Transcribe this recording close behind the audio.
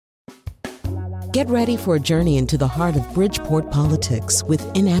Get ready for a journey into the heart of Bridgeport politics with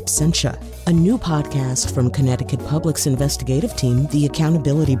In Absentia, a new podcast from Connecticut Public's investigative team, The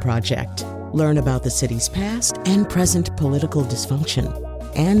Accountability Project. Learn about the city's past and present political dysfunction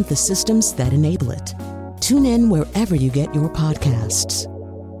and the systems that enable it. Tune in wherever you get your podcasts.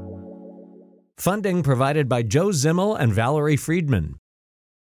 Funding provided by Joe Zimmel and Valerie Friedman.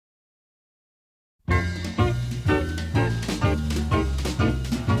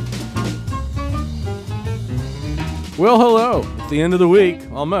 Well, hello. It's the end of the week,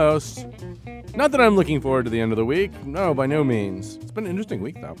 almost. Not that I'm looking forward to the end of the week. No, by no means. It's been an interesting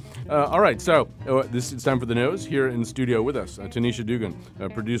week, though. All right, so this is time for the nose. Here in studio with us, Tanisha Dugan,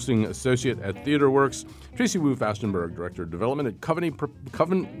 producing associate at TheaterWorks, Tracy Wu Fastenberg, director of development at Covenant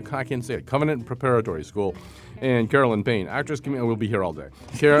Preparatory School, and Carolyn Payne, actress, we'll be here all day.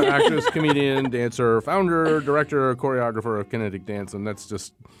 Actress, comedian, dancer, founder, director, choreographer of Kinetic Dance, and that's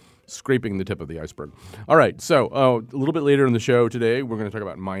just scraping the tip of the iceberg. All right, so a little bit later in the show today, we're going to talk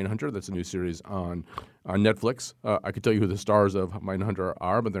about Mindhunter. That's a new series on Netflix. I could tell you who the stars of Mindhunter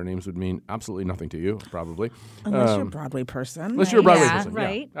are, but their names would mean absolutely nothing to you, probably. Unless you're a Broadway person. Unless you're a Broadway person.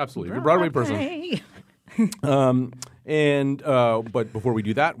 Right. Yeah, absolutely. If you're a Broadway person. But before we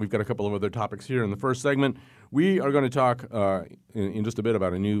do that, we've got a couple of other topics here. In the first segment, we are going to talk in just a bit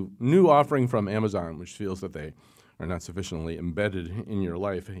about a new offering from Amazon, which feels that they are not sufficiently embedded in your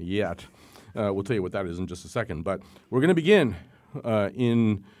life yet. We'll tell you what that is in just a second. But we're going to begin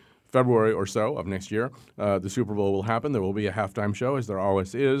in February or so of next year. The Super Bowl will happen. There will be a halftime show, as there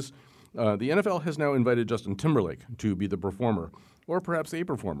always is. The NFL has now invited Justin Timberlake to be the performer, or perhaps a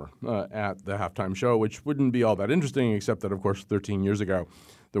performer, at the halftime show, which wouldn't be all that interesting, except that, of course, 13 years ago,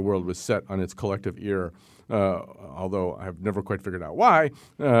 the world was set on its collective ear, although I've never quite figured out why.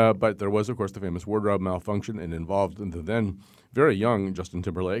 But there was, of course, the famous wardrobe malfunction and involved the then very young Justin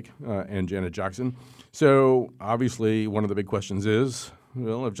Timberlake and Janet Jackson. So obviously one of the big questions is,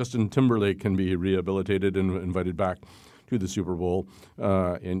 well, if Justin Timberlake can be rehabilitated and invited back to the Super Bowl,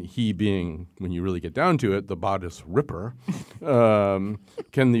 and he being, when you really get down to it, the bodice ripper, can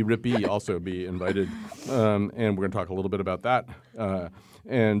the rippee also be invited? And we're going to talk a little bit about that.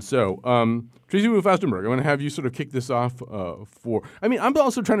 And so, Tracy Wu Fastenberg, I'm going to have you sort of kick this off I'm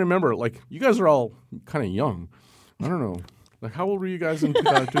also trying to remember, like, you guys are all kind of young. I don't know. Like, how old were you guys in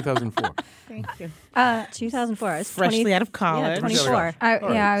 2004? Thank you. 2004. I was Freshly out of college. Yeah, 24.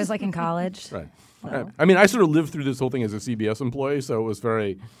 I was like in college. Right. I sort of lived through this whole thing as a CBS employee, so it was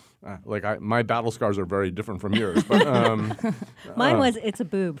very, my battle scars are very different from yours. But mine was, it's a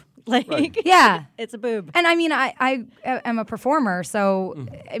boob. Like, right. Yeah. It's a boob. And I mean, I am a performer, so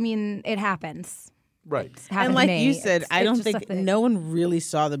I mean, it happens. Right. And like you said, I don't just think no one really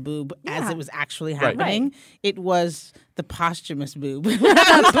saw the boob as it was actually happening. Right. It was the posthumous boob.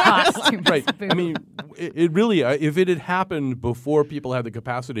 Right. I mean, it really, if it had happened before people had the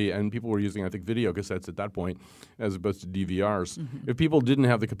capacity, and people were using, I think, video cassettes at that point, as opposed to DVRs, if people didn't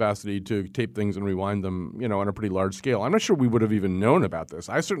have the capacity to tape things and rewind them, on a pretty large scale, I'm not sure we would have even known about this.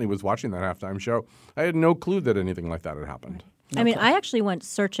 I certainly was watching that halftime show. I had no clue that anything like that had happened. I actually went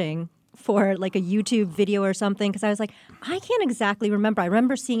searching for like a YouTube video or something because I was like, I can't exactly remember. I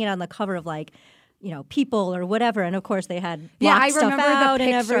remember seeing it on the cover of like, People or whatever, and of course they had I stuff remember out the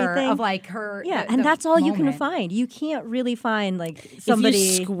and picture everything of like her. Yeah, the and that's all you can moment. find. You can't really find like somebody.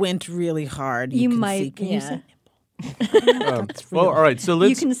 If you squint really hard, you can might. see. Can you see? Well, all right. So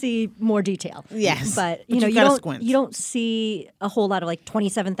you can see more detail. Yes, but you don't. Squint. You don't see a whole lot of like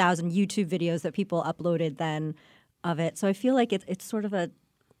 27,000 YouTube videos that people uploaded then of it. So I feel like it's sort of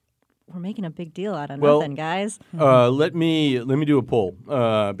we're making a big deal out of nothing, guys. Let me do a poll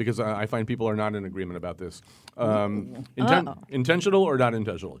because I find people are not in agreement about this. Intentional or not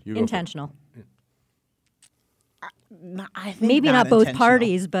intentional? You intentional. I think maybe not both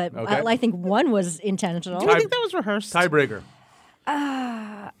parties, but okay. I think one was intentional. Do you think that was rehearsed? Tiebreaker.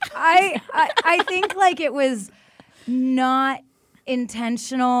 I think like it was not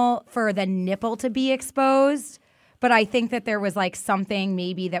intentional for the nipple to be exposed, but I think that there was like something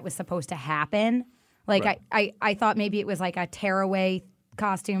maybe that was supposed to happen. Like right. I thought maybe it was like a tearaway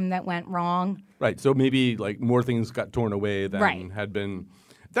costume that went wrong. Right. So maybe like more things got torn away than had been.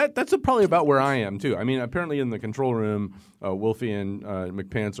 That's probably about where I am too. I mean, apparently in the control room, Wolfie and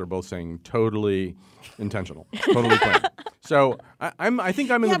McPants are both saying totally intentional, totally planned. So I think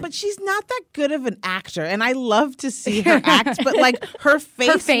I'm in. Yeah, but she's not that good of an actor, and I love to see her act. But like her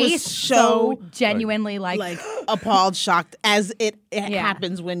face was so genuinely like appalled, shocked, as it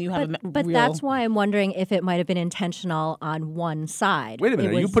happens when you have But real... that's why I'm wondering if it might have been intentional on one side. Wait a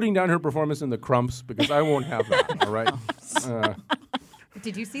minute, are you putting down her performance in the crumps? Because I won't have that. All right.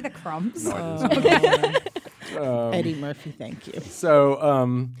 Did you see the crumbs? No, I didn't. Eddie Murphy, thank you. So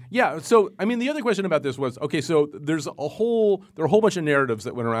So I mean, the other question about this was, okay, so there are a whole bunch of narratives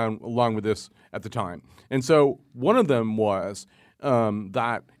that went around along with this at the time, and so one of them was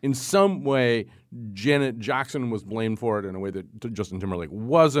that in some way Janet Jackson was blamed for it in a way that Justin Timberlake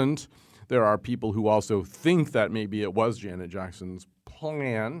wasn't. There are people who also think that maybe it was Janet Jackson's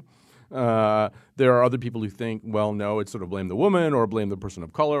plan. There are other people who think, well, no, it's sort of blame the woman or blame the person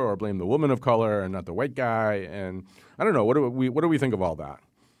of color or blame the woman of color and not the white guy. And I don't know. What do we think of all that?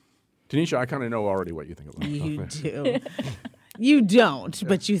 Tanisha, I kind of know already what you think of that. You do. You don't,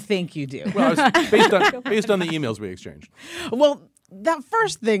 but you think you do. Well, based on the emails we exchanged. Well, that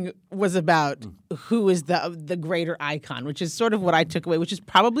first thing was about who is the greater icon, which is sort of what I took away, which is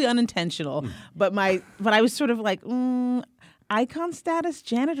probably unintentional. But I was sort of like, icon status,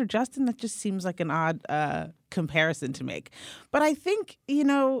 Janet or Justin? That just seems like an odd comparison to make. But I think,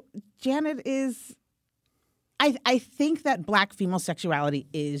 Janet is. I think that Black female sexuality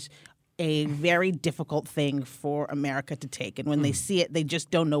is a very difficult thing for America to take. And when they see it, they just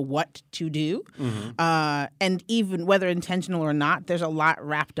don't know what to do. And even whether intentional or not, there's a lot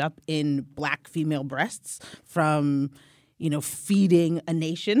wrapped up in Black female breasts, from, feeding a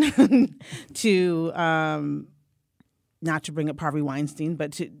nation to, not to bring up Harvey Weinstein,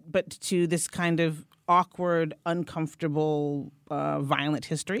 but to this kind of awkward, uncomfortable, violent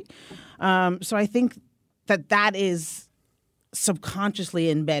history. So I think that is subconsciously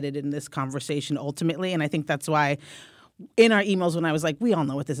embedded in this conversation ultimately. And I think that's why in our emails when I was like, we all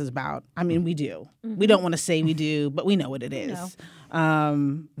know what this is about. I mean, we do. We don't want to say we do, but we know what it is.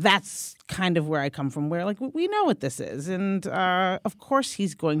 That's kind of where I come from, where we know what this is. And of course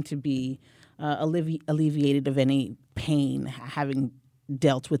he's going to be alleviated of any pain having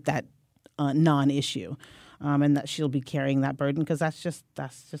dealt with that non-issue. And that she'll be carrying that burden because that's just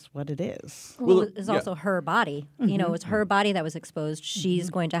what it is. Well, it's also her body. It's her body that was exposed.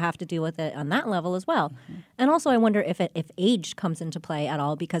 She's going to have to deal with it on that level as well. And also, I wonder if age comes into play at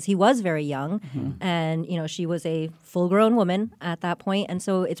all, because he was very young, and she was a full-grown woman at that point, and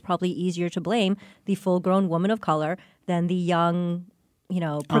so it's probably easier to blame the full-grown woman of color than the young,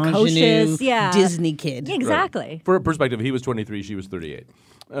 precocious, Disney kid. Exactly. Right. For perspective, he was 23, she was 38.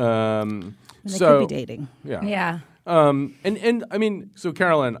 They could be dating. Yeah. And I mean, so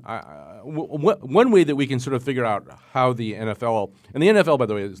Carolyn, one way that we can sort of figure out how the NFL, and the NFL, by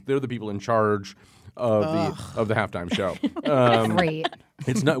the way, they're the people in charge of the halftime show. Great.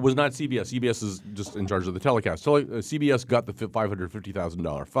 It was not CBS. CBS is just in charge of the telecast. So CBS got the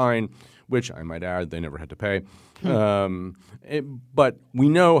 $550,000 fine, which I might add they never had to pay. But we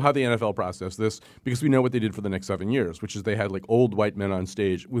know how the NFL processed this because we know what they did for the next 7 years, which is they had old white men on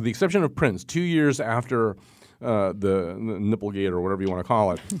stage, with the exception of Prince. 2 years after the Nipplegate or whatever you want to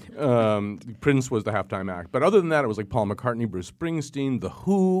call it, Prince was the halftime act. But other than that, it was Paul McCartney, Bruce Springsteen, The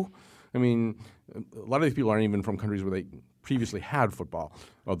Who. I mean, a lot of these people aren't even from countries where they previously had football,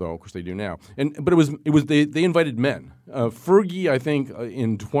 although of course they do now. But they invited men. Fergie, I think,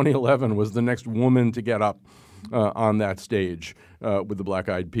 in 2011 was the next woman to get up on that stage with the Black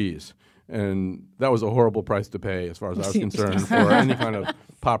Eyed Peas, and that was a horrible price to pay, as far as I was concerned, for any kind of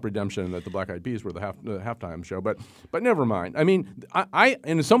pop redemption that the Black Eyed Peas were the halftime show. But never mind. I mean, I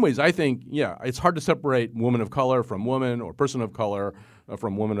in some ways I think it's hard to separate woman of color from woman or person of color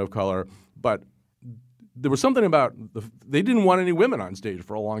from woman of color, but there was something about they didn't want any women on stage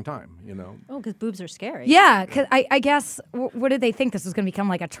for a long time, Oh, because boobs are scary. Yeah, because I guess, what did they think? This was going to become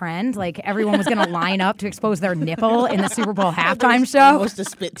a trend? Everyone was going to line up to expose their nipple in the Super Bowl halftime show? Almost a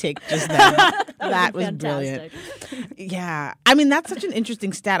spit take just then. That was fantastic. Brilliant. Yeah. I mean, that's such an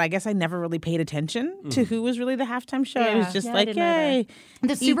interesting stat. I guess I never really paid attention to who was really the halftime show. It was just yay.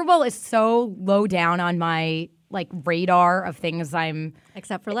 The Super Bowl is so low down on my radar of things I'm...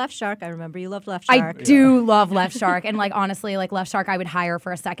 Except for Left Shark. I remember you loved Left Shark. I do love Left Shark. And honestly, Left Shark I would hire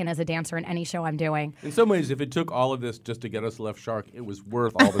for a second as a dancer in any show I'm doing. In some ways, if it took all of this just to get us Left Shark, it was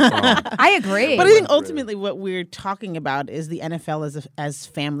worth all the time. I agree. But I think ultimately what we're talking about is the NFL as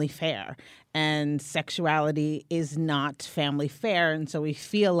family fair. And sexuality is not family fair. And so we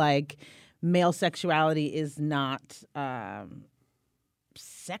feel like male sexuality is not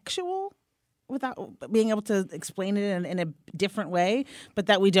sexual, without being able to explain it in a different way, but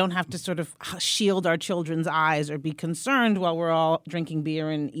that we don't have to sort of shield our children's eyes or be concerned while we're all drinking beer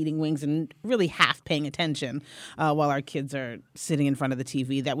and eating wings and really half paying attention while our kids are sitting in front of the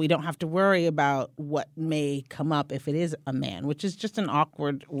TV, that we don't have to worry about what may come up if it is a man, which is just an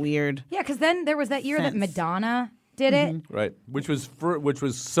awkward, weird Yeah, because then there was that year that Madonna did it. Right, which was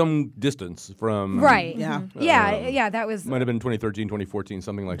some distance from Right. Yeah. Yeah, that was might have been 2013, 2014,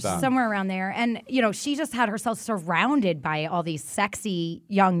 something like that. somewhere around there. And, she just had herself surrounded by all these sexy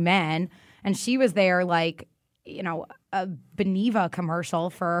young men. And she was there like, a Beneva commercial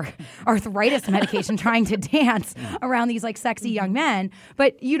for arthritis medication trying to dance around these like sexy young men.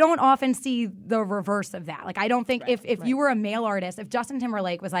 But you don't often see the reverse of that. Like, I don't think if you were a male artist, if Justin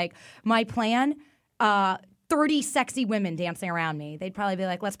Timberlake was like, my plan, 30 sexy women dancing around me, they'd probably be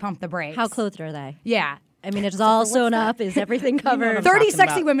like, let's pump the brakes. How clothed are they? Yeah. I mean, it's all sewn up. Is everything covered? 30 talking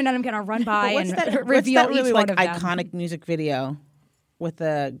sexy about. women that I'm going to run by What's and that, reveal what's that really each like one of them. iconic music video with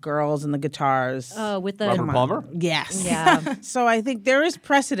the girls and the guitars? With the Robert Palmer? Yes. Yeah. So I think there is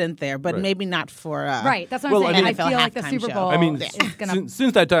precedent there, but maybe not for Right, that's what Well, I'm saying. I I mean- feel like the halftime Super show. Bowl I mean, is going to...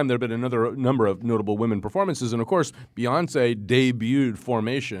 since that time, there have been another number of notable women performances, and of course, Beyonce debuted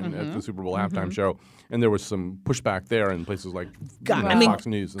Formation at the Super Bowl halftime show, and there was some pushback there in places like God, Fox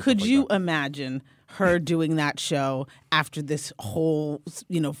News. And could stuff like you that. imagine her doing that show after this whole,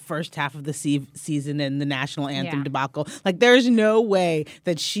 first half of the season and the national anthem Yeah. debacle? Like, there's no way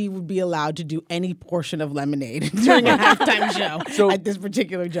that she would be allowed to do any portion of Lemonade during a halftime show at this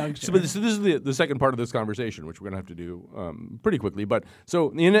particular juncture. So this is the second part of this conversation, which we're going to have to do pretty quickly. But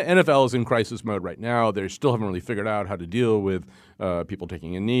so the NFL is in crisis mode right now. They still haven't really figured out how to deal with people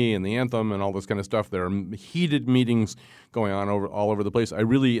taking a knee and the anthem and all this kind of stuff. There are heated meetings going on all over the place. I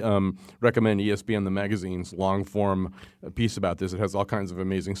really recommend ESPN, the magazine's long-form piece about this. It has all kinds of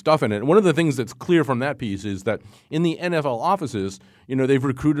amazing stuff in it. And one of the things that's clear from that piece is that in the NFL offices, they've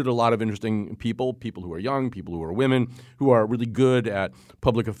recruited a lot of interesting people who are young, people who are women, who are really good at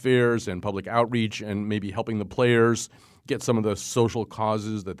public affairs and public outreach and maybe helping the players get some of the social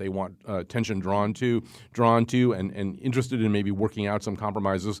causes that they want attention drawn to and interested in maybe working out some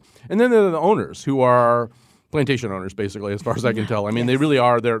compromises. And then there are the owners who are plantation owners, basically, as far as I can tell. I mean, they really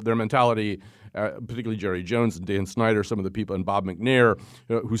are. Their mentality, particularly Jerry Jones and Dan Snyder, some of the people, and Bob McNair,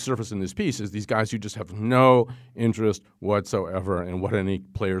 who surface in this piece, is these guys who just have no interest whatsoever in what any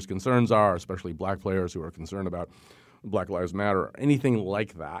players' concerns are, especially black players who are concerned about Black Lives Matter or anything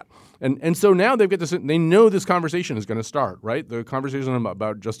like that. And so now they've got this. They know this conversation is going to start, right? The conversation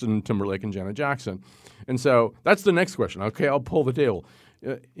about Justin Timberlake and Janet Jackson. And so that's the next question. Okay, I'll pull the table.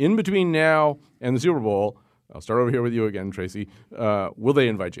 In between now and the Super Bowl, I'll start over here with you again, Tracy. Will they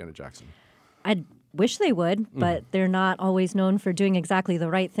invite Janet Jackson? I wish they would, but they're not always known for doing exactly the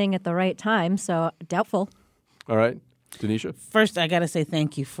right thing at the right time, so doubtful. All right. Tanisha? First, I got to say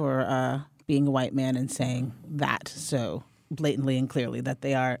thank you for being a white man and saying that so blatantly and clearly, that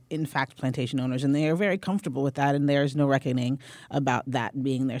they are, in fact, plantation owners, and they are very comfortable with that, and there is no reckoning about that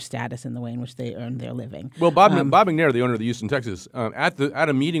being their status in the way in which they earn their living. Well, Bob McNair, the owner of the Houston Texans, at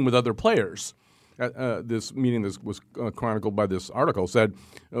a meeting with other players, this meeting that was chronicled by this article, said,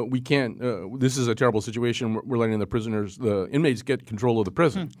 we can't, this is a terrible situation. We're letting the inmates get control of the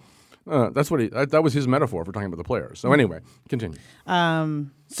prison. That was his metaphor for talking about the players. So anyway, continue.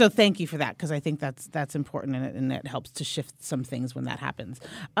 So thank you for that, because I think that's important, and it helps to shift some things when that happens.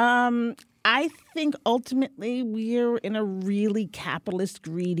 I think ultimately we're in a really capitalist,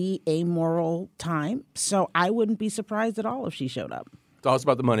 greedy, amoral time. So I wouldn't be surprised at all if she showed up. Tell us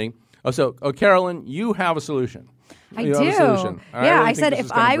about the money. Carolyn, you have a solution. I You do. have a solution. Yeah, really I think said this if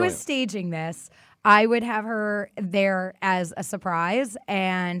is kinda I was brilliant. staging this, I would have her there as a surprise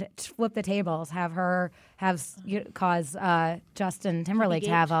and flip the tables. Cause Justin Timberlake to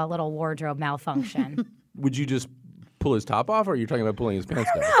have a little wardrobe malfunction. Would you just pull his top off, or are you talking about pulling his pants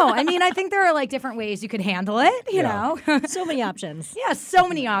down? No, I mean I think there are like different ways you could handle it. You know, So many options. yeah, so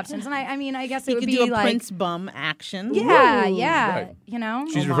many options, and I mean I guess it You would could be do a like Prince bum action. yeah, Right. yeah, you know.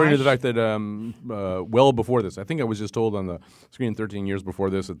 She's referring to the fact that well before this, I think I was just told on the screen 13 years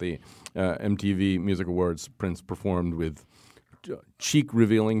before this at the MTV Music Awards, Prince performed with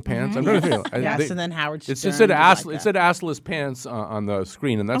cheek-revealing pants. I'm trying to figure. Yes, and then Howard Stern. It said did like that. assless pants on the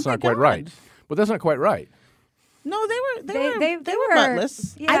screen, and that's Oh my not quite God. right. But that's not quite right. No, they were They were were-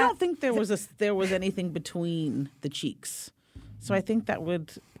 buttless. I yeah. don't think there was anything between the cheeks. So I think that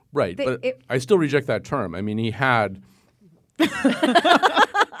would. Right, They- but it- I still reject that term. I mean, he had.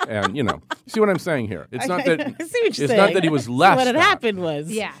 And see what I'm saying here? It's not that I see what you're it's saying. not that he was So less. what had fat. happened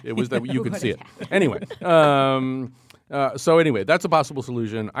was. Yeah. It was that you could What see had it. Anyway, so anyway, that's a possible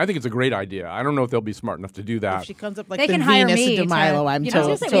solution. I think it's a great idea. I don't know if they'll be smart enough to do that. If she comes up like They the can hire Venus me de Milo, to, I'm you know, I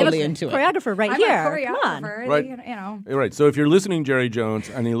was gonna say, we have totally a into it. Choreographer right I'm here. a Come on. choreographer, Right. you know. Right. So if you're listening, Jerry Jones,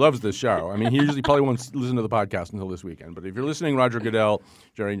 and he loves this show, I mean, he usually probably won't listen to the podcast until this weekend. But if you're listening, Roger Goodell,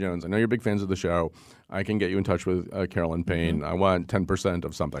 Jerry Jones, I know you're big fans of the show. I can get you in touch with Carolyn Payne. I want 10%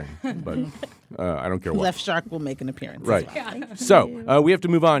 of something, but I don't care what. Left Shark will make an appearance. Right. So we have to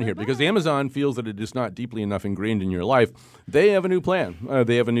move on here because Amazon feels that it is not deeply enough ingrained in your life. They have a new plan.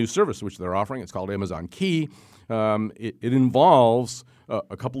 They have a new service which they're offering. It's called Amazon Key. It involves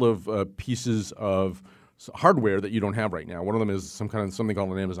a couple of pieces of hardware that you don't have right now. One of them is something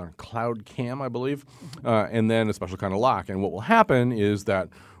called an Amazon Cloud Cam, I believe, and then a special kind of lock. And what will happen is that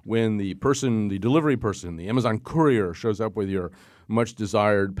when the delivery person, the Amazon courier shows up with your much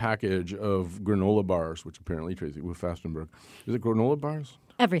desired package of granola bars, which apparently Tracy Fastenberg, is it granola bars?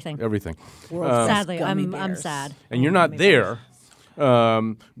 Everything. Everything. Sadly, gummy I'm bears. sad. And you're not there.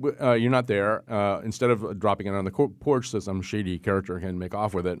 You're not there. Instead of dropping it on the porch so some shady character can make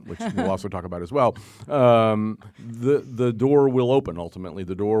off with it, which we'll also talk about as well, the door will open ultimately.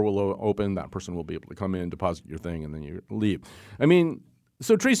 The door will open. That person will be able to come in, deposit your thing, and then you leave. I mean,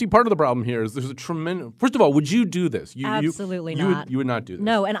 so Tracy, part of the problem here is there's a tremendous. First of all, would you do this? Absolutely you not. You would not do this.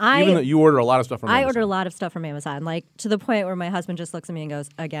 No, and even though you order a lot of stuff from Amazon. I order a lot of stuff from Amazon, like to the point where my husband just looks at me and goes,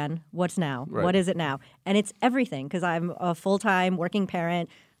 "Again, what's now? Right. What is it now?" And it's everything because I'm a full-time working parent.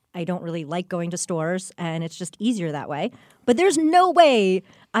 I don't really like going to stores, and it's just easier that way. But there's no way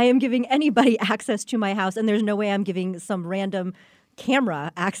I am giving anybody access to my house, and there's no way I'm giving some random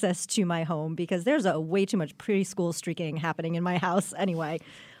camera access to my home because there's way too much preschool streaking happening in my house anyway.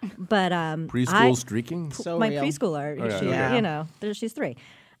 But preschool streaking? So my real. preschooler, she's 3.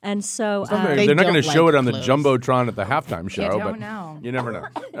 And so They're not going to don't show like it on the clothes. Jumbotron at the halftime show. don't but know. You never know.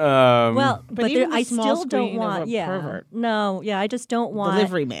 well, But but even the I small still don't screen of want a pervert. I just don't want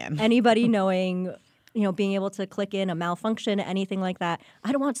Delivery man. anybody knowing, being able to click in a malfunction, anything like that.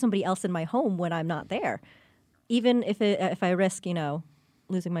 I don't want somebody else in my home when I'm not there, even if I risk,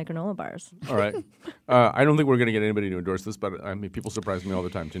 losing my granola bars. All right. I don't think we're going to get anybody to endorse this, but I mean, people surprise me all the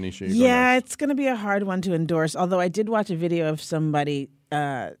time. Tanisha, you go Yeah, next. it's going to be a hard one to endorse. Although I did watch a video of somebody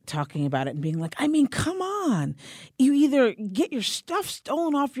talking about it and being like, I mean, come on. You either get your stuff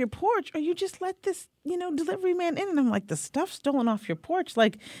stolen off your porch or you just let this, delivery man in. And I'm like, the stuff stolen off your porch?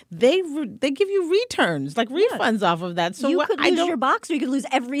 Like, they give you returns, like refunds off of that. So you what, could I lose don't, your box or you could lose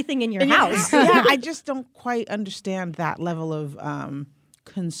everything in your in your house. yeah, I just don't quite understand that level of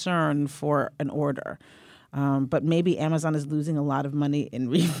concern for an order. But maybe Amazon is losing a lot of money in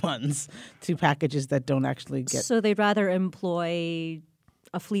refunds to packages that don't actually get. So they'd rather employ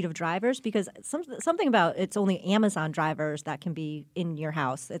a fleet of drivers because something about it's only Amazon drivers that can be in your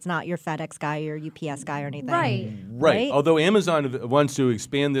house. It's not your FedEx guy or UPS guy or anything. Right. Right. Although Amazon wants to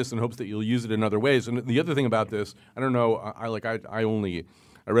expand this and hopes that you'll use it in other ways. And the other thing about this, I don't know, I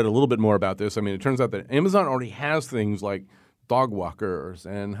read a little bit more about this. I mean, it turns out that Amazon already has things like dog walkers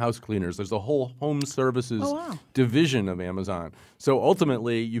and house cleaners. There's a whole home services division of Amazon. So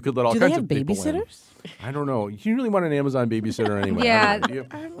ultimately, you could let all Do they kinds have of people babysitters? in. I don't know. You really want an Amazon babysitter anyway? Yeah. I don't know.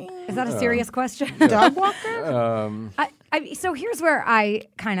 I mean, Is that a serious question? dog walker? So here's where I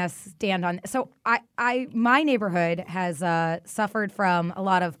kind of stand on. So my neighborhood has suffered from a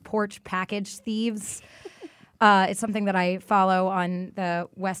lot of porch package thieves. It's something that I follow on the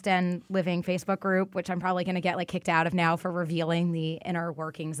West End Living Facebook group, which I'm probably going to get kicked out of now for revealing the inner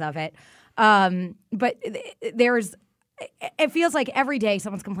workings of it. But it feels like every day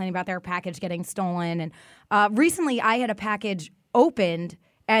someone's complaining about their package getting stolen. And recently I had a package opened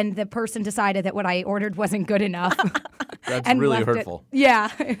and the person decided that what I ordered wasn't good enough. That's and really left it. hurtful. Yeah.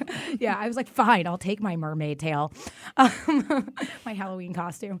 Yeah. I was like, fine, I'll take my mermaid tail, my Halloween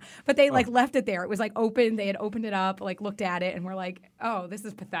costume. But they left it there. It was open. They had opened it up, looked at it and were like, oh, this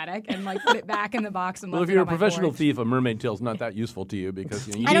is pathetic. And put it back in the box and Well, left if you're it a on my professional porch. thief, a mermaid tail's not that useful to you because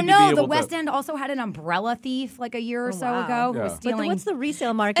you I don't need to be know. able The to- West End also had an umbrella thief a year or so wow. ago who Yeah. was But stealing. what's the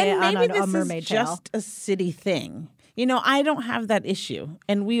resale market And on maybe a this mermaid is tail? just a city thing. I don't have that issue,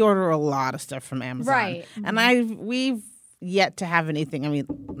 and we order a lot of stuff from Amazon. Right. And we've yet to have anything. I mean,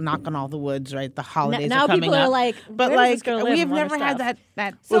 knock on all the woods, right? The holidays now are coming people are up. like, but where does this girl live we've and all never her had stuff?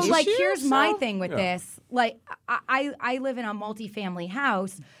 that. So, issue, here's my so- thing with this. I live in a multifamily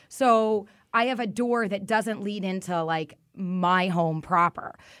house, so I have a door that doesn't lead into my home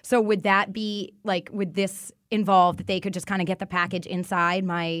proper. So would that be would this involve that they could just kind of get the package inside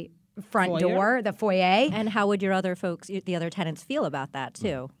my front Foyer? door, the foyer? And how would your other the other tenants feel about that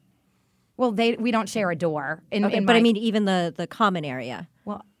too? Well, we don't share a door. Okay, but I mean, even the common area.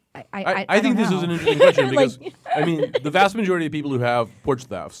 well, I think this is an interesting question because I mean the vast majority of people who have porch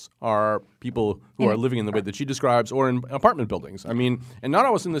thefts are people who are living in the way that she describes or in apartment buildings. I mean, and not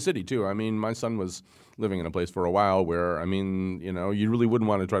always in the city too. I mean, my son was living in a place for a while where you really wouldn't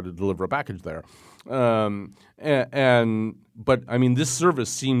want to try to deliver a package there. But I mean, this service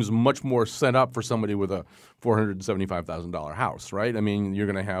seems much more set up for somebody with a $475,000 house, right? I mean, you're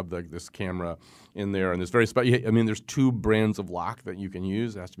going to have this camera in there, and there's there's 2 brands of lock that you can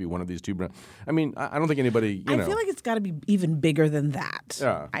use. It has to be one of these 2 brands. I mean, I don't think anybody. I feel like it's got to be even bigger than that.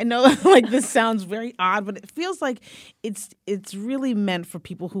 Yeah. I know, like this sounds very odd, but it feels like it's really meant for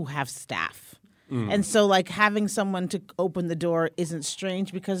people who have staff. And so, like, having someone to open the door isn't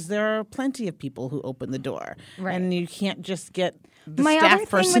strange because there are plenty of people who open the door. Right. And you can't just get the My staff other thing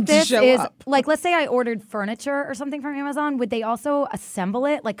person with to this show is, up. like, let's say I ordered furniture or something from Amazon. Would they also assemble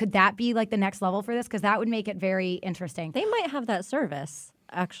it? Like, could that be, like, the next level for this? Because that would make it very interesting. They might have that service,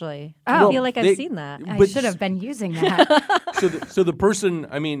 actually. Oh. I feel like I've seen that. I should have been using that. So the person,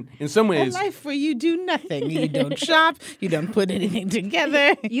 I mean, in some In ways, life where you do nothing. You don't shop. You don't put anything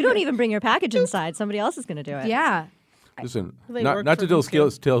together. You don't even bring your package inside. Somebody else is going to do it. Yeah. listen, They not work to for tell who,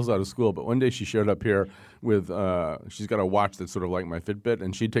 too? tales out of school, but one day she showed up here with she's got a watch that's sort of like my Fitbit,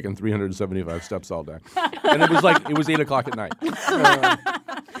 and she'd taken 375 steps all day, and it was 8:00 at night.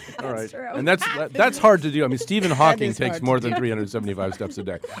 All right, true. and that's hard to do. I mean, Stephen Hawking is takes hard more to than do. 375 steps a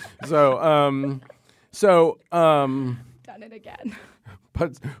day. So Done it again.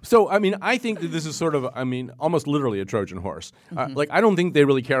 But I mean, I think that this is sort of, I mean, almost literally a Trojan horse. Mm-hmm. Like, I don't think they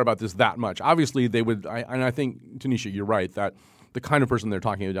really care about this that much. Obviously, they would, and I think, Tanisha, you're right, that the kind of person they're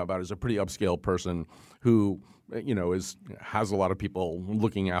talking about is a pretty upscale person who, you know, has a lot of people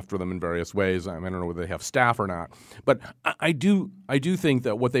looking after them in various ways. I don't know whether they have staff or not, but I do think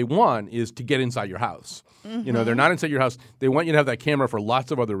that what they want is to get inside your house. Mm-hmm. You know, they're not inside your house. They want you to have that camera for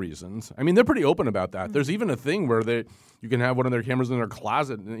lots of other reasons. I mean, they're pretty open about that. There's even a thing where you can have one of their cameras in your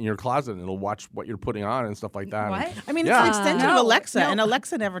closet, and it'll watch what you're putting on and stuff like that. What? I mean, Yeah. it's an extension of No, Alexa, no. and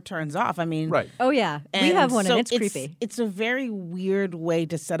Alexa never turns off. I mean, Right. Oh, yeah. We and have one, so and it's creepy. It's a very weird way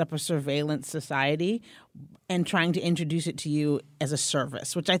to set up a surveillance society and trying to introduce it to you as a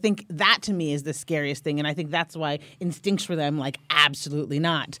service, which I think that to me is the scariest thing. And I think that's why instincts for them, like, absolutely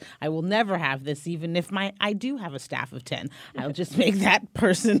not. I will never have this, even if I do have a staff of 10. I'll just make that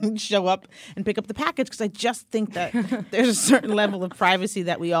person show up and pick up the package because I just think that there's a certain level of privacy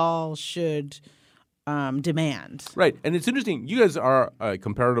that we all should demand. Right, and it's interesting. You guys are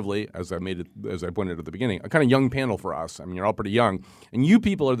comparatively, as I pointed at the beginning, a kind of young panel for us. I mean, you're all pretty young, and you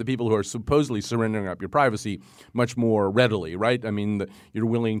people are the people who are supposedly surrendering up your privacy much more readily, right? I mean, you're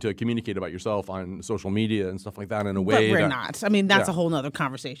willing to communicate about yourself on social media and stuff like that in a way. But we're that, not. I mean, that's Yeah. a whole nother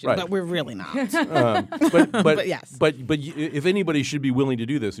conversation. Right. But we're really not. But yes. But if anybody should be willing to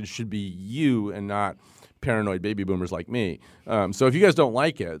do this, it should be you and not paranoid baby boomers like me. So if you guys don't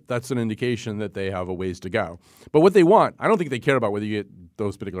like it, that's an indication that they have a ways to go. But what they want, I don't think they care about whether you get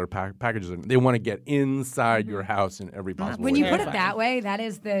those particular packages. They want to get inside your house in every possible When way. you put it Terrifying. that way, that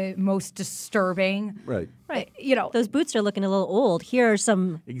is the most disturbing. Right. Right. You know, Those boots are looking a little old. Here are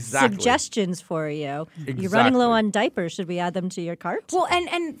some Exactly. suggestions for you. You're running Exactly. low on diapers. Should we add them to your cart? well,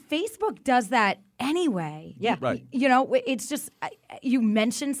 and Facebook does that anyway. Yeah. Right. You know, it's just you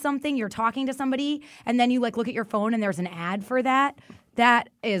mention something, you're talking to somebody, and then you like look at your phone and there's an ad for that. That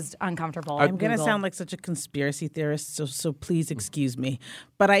is uncomfortable. I'm going to Google. sound like such a conspiracy theorist, so please excuse me.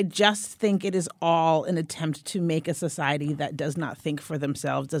 But I just think it is all an attempt to make a society that does not think for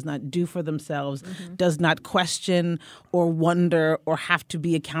themselves, does not do for themselves, does not question or wonder or have to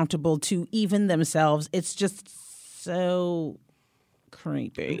be accountable to even themselves. It's just so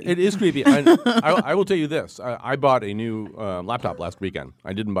creepy. It is creepy. I will tell you this. I bought a new laptop last weekend.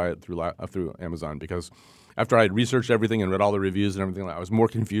 I didn't buy it through Amazon because after I had researched everything and read all the reviews and everything, I was more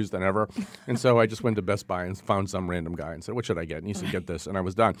confused than ever. And so I just went to Best Buy and found some random guy and said, "What should I get?" And he said, "Get this," and I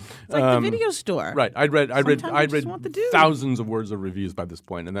was done. It's like the video store. Right. I'd read Sometimes you just want the dude. thousands of words of reviews by this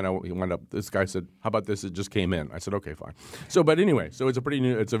point, and then he wound up. This guy said, "How about this? It just came in." I said, "Okay, fine." So, but anyway, so it's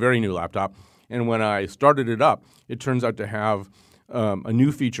a very new laptop, and when I started it up, it turns out to have a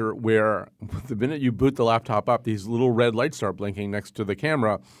new feature where the minute you boot the laptop up, these little red lights start blinking next to the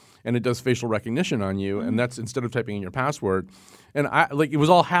camera, and it does facial recognition on you, and that's instead of typing in your password. And it was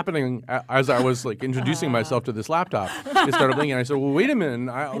all happening as I was introducing myself to this laptop. It started blinking, and I said, "Well, wait a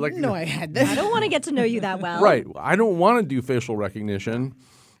minute, I No, I had this. I don't want to get to know you that well. Right. I don't want to do facial recognition.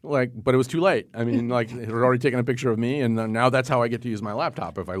 But it was too late. I mean, it had already taken a picture of me, and now that's how I get to use my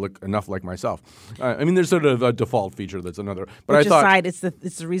laptop if I look enough like myself. I mean, there's sort of a default feature that's another. But Which I thought, aside,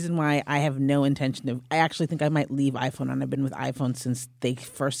 it's the reason why I have no intention of. I actually think I might leave iPhone on. I've been with iPhone since they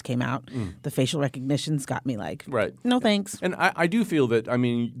first came out. The facial recognition's got me like, Right. no thanks. and I do feel that, I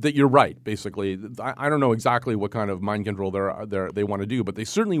mean, that you're right, basically. I don't know exactly what kind of mind control they want to do, but they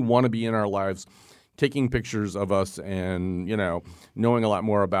certainly want to be in our lives taking pictures of us and, knowing a lot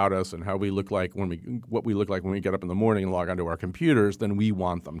more about us and how we look like what we look like when we get up in the morning and log onto our computers than we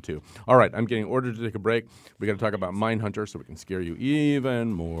want them to. All right, I'm getting ordered to take a break. We got to talk about Mindhunter so we can scare you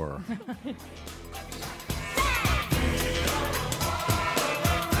even more.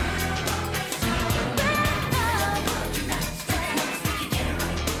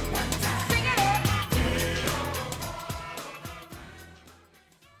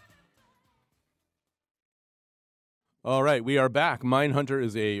 All right, we are back. Mindhunter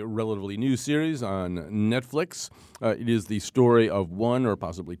is a relatively new series on Netflix. It is the story of one or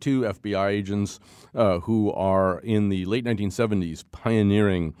possibly two FBI agents who are in the late 1970s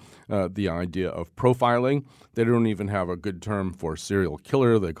pioneering the idea of profiling. They don't even have a good term for serial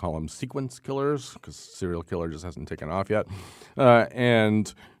killer. They call them sequence killers because serial killer just hasn't taken off yet.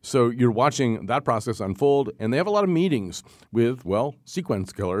 And so you're watching that process unfold, and they have a lot of meetings with,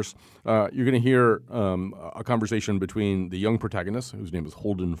 sequence killers. You're going to hear a conversation between the young protagonist, whose name is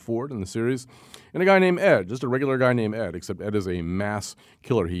Holden Ford in the series, and a guy named Ed, just a regular guy named Ed, except Ed is a mass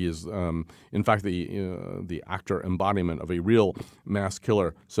killer. He is, in fact, the actor embodiment of a real mass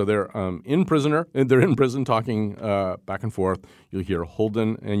killer. So they're in prison talking back and forth. You'll hear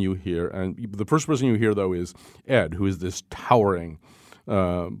Holden, and the first person you hear, though, is Ed, who is this towering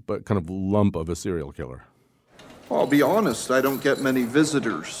but kind of lump of a serial killer. I'll be honest, I don't get many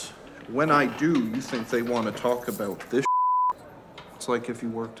visitors. When I do, you think they want to talk about this. It's like if you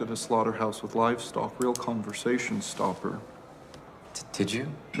worked at a slaughterhouse with livestock, real conversation stopper. Did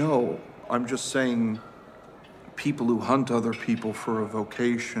you? No, I'm just saying people who hunt other people for a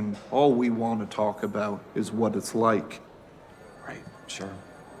vocation, all we want to talk about is what it's like. Right, sure.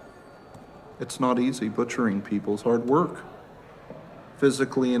 It's not easy. Butchering people's hard work.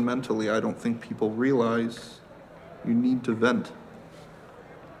 Physically and mentally, I don't think people realize you need to vent.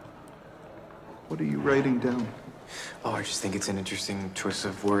 What are you writing down? Oh, I just think it's an interesting choice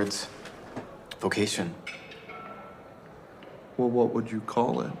of words. Vocation. Well, what would you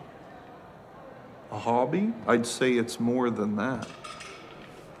call it? A hobby? I'd say it's more than that.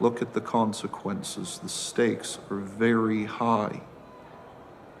 Look at the consequences. The stakes are very high.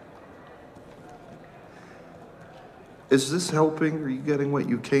 Is this helping? Are you getting what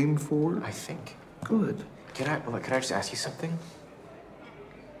you came for? I think. Good. Can I just ask you something?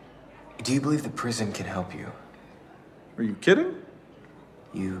 Do you believe the prison can help you? Are you kidding?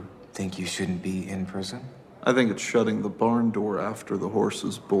 You think you shouldn't be in prison? I think it's shutting the barn door after the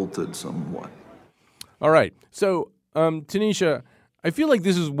horses bolted somewhat. All right. So, Tanisha, I feel like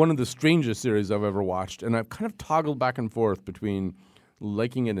this is one of the strangest series I've ever watched, and I've kind of toggled back and forth between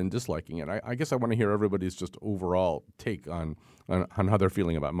liking it and disliking it. I guess I want to hear everybody's just overall take on how they're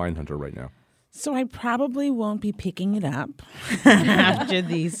feeling about Mindhunter right now. So I probably won't be picking it up after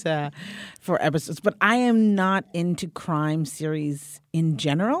these 4 episodes, but I am not into crime series in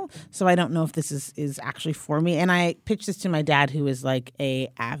general, so I don't know if this is actually for me. And I pitched this to my dad, who is like a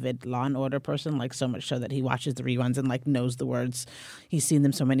avid Law and Order person, like so much so that he watches the reruns and like knows the words. He's seen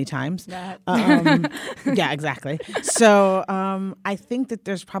them so many times. Yeah, exactly. So I think that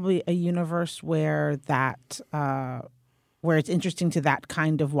there's probably a universe where that. Where it's interesting to that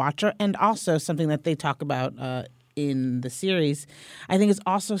kind of watcher, and also something that they talk about in the series. I think it's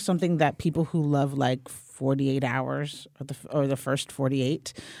also something that people who love like 48 Hours or the first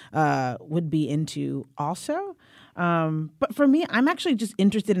 48 would be into also. But for me, I'm actually just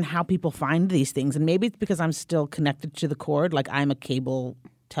interested in how people find these things, and maybe it's because I'm still connected to the cord. Like I'm a cable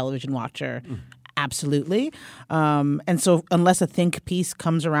television watcher. Absolutely. And so unless a think piece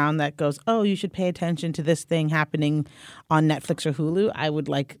comes around that goes, oh, you should pay attention to this thing happening on Netflix or Hulu, I would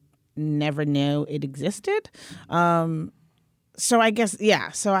like never know it existed. So I guess, yeah.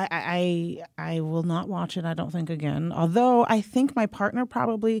 So I will not watch it, I don't think, again. Although I think my partner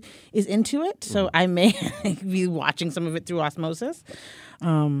probably is into it. So I may be watching some of it through osmosis.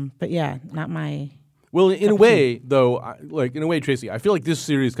 But yeah, not my... Well, in a way, though, Tracy, I feel like this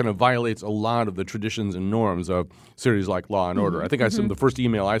series kind of violates a lot of the traditions and norms of series like Law and Order. I think I sent the first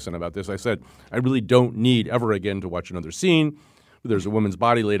email I sent about this. I said, I really don't need ever again to watch another scene. There's a woman's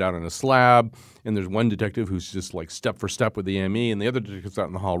body laid out on a slab, and there's one detective who's just like step for step with the ME, and the other detective's out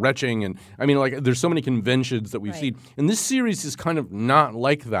in the hall retching. And I mean, like, there's so many conventions that we've seen. And this series is kind of not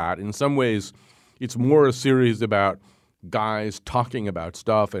like that. In some ways, it's more a series about guys talking about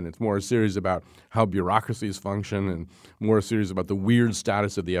stuff, and it's more a series about how bureaucracies function, and more a series about the weird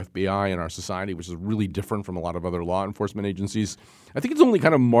status of the FBI in our society, which is really different from a lot of other law enforcement agencies. I think it's only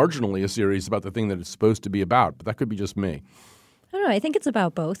kind of marginally a series about the thing that it's supposed to be about, but that could be just me. I don't know. I think it's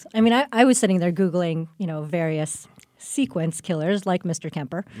about both. I mean, I was sitting there Googling, various sequence killers like Mr.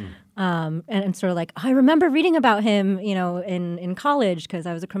 Kemper. And sort of like, I remember reading about him, in college because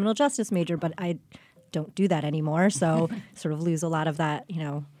I was a criminal justice major, but I don't do that anymore. So sort of lose a lot of that,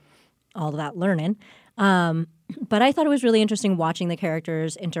 all of that learning. But I thought it was really interesting watching the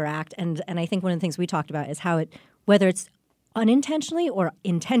characters interact. And I think one of the things we talked about is how whether it's unintentionally or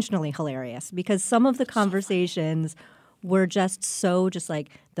intentionally hilarious, because some of the conversations were just like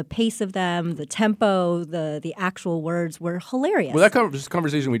the pace of them, the tempo, the actual words were hilarious. Well, that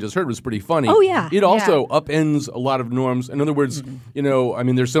conversation we just heard was pretty funny. Oh, yeah. It also upends a lot of norms. In other words,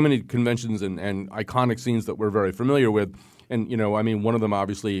 there's so many conventions and iconic scenes that we're very familiar with. And, one of them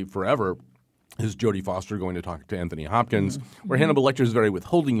obviously forever is Jodie Foster going to talk to Anthony Hopkins, where Hannibal Lecter is very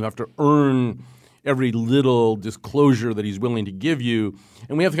withholding. You have to earn every little disclosure that he's willing to give you.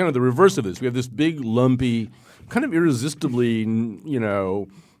 And we have kind of the reverse of this. We have this big, lumpy, kind of irresistibly,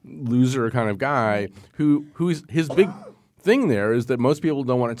 loser kind of guy who's his big thing there is that most people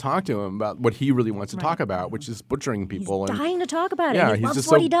don't want to talk to him about what he really wants to talk about, which is butchering people. He's dying to talk about it. Yeah, He he's loves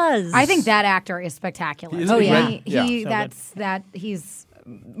just what he does. I think that actor is spectacular. Isn't he Yeah. He's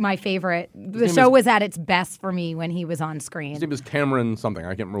my favorite. The show was at its best for me when he was on screen. His name is Cameron something. I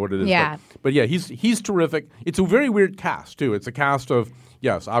can't remember what it is. Yeah. But yeah, he's terrific. It's a very weird cast too. It's a cast of,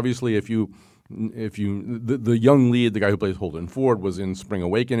 yes, obviously the young lead, the guy who plays Holden Ford, was in Spring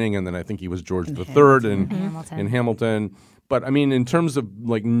Awakening, and then I think he was George III in Hamilton. But in terms of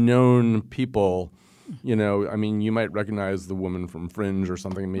like known people, you might recognize the woman from Fringe or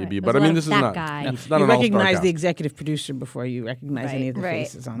something maybe. Right. But this is that not. guy. It's not You an all-star recognize cast. the executive producer before you recognize any of the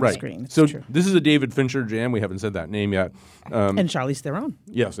faces on the screen. It's so true. this is a David Fincher jam. We haven't said that name yet. And Charlize Theron.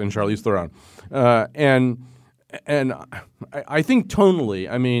 Yes, and Charlize Theron. And I think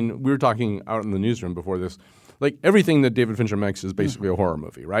tonally, we were talking out in the newsroom before this, like everything that David Fincher makes is basically a horror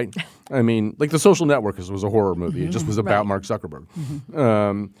movie, right? Like The Social Network was a horror movie. It just was about Mark Zuckerberg.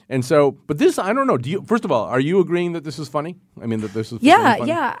 And so, but this, I don't know. First of all, are you agreeing that this is funny? That this is funny?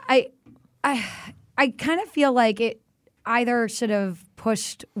 Yeah. I kind of feel like it either should have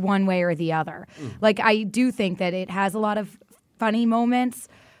pushed one way or the other. Like I do think that it has a lot of funny moments,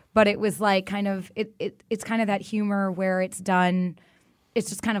 but it was like kind of it's kind of that humor where it's done. It's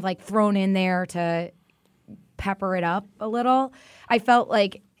just kind of like thrown in there to pepper it up a little. I felt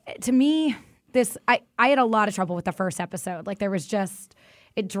like, to me, I had a lot of trouble with the first episode. Like there was just,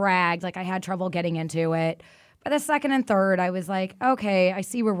 it dragged. Like I had trouble getting into it. By the second and third, I was like, okay, I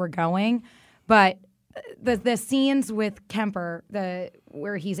see where we're going. But the scenes with Kemper,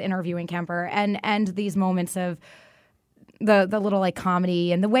 where he's interviewing Kemper, and these moments of the little like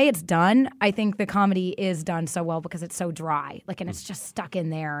comedy and the way it's done, I think the comedy is done so well because it's so dry, like, and it's just stuck in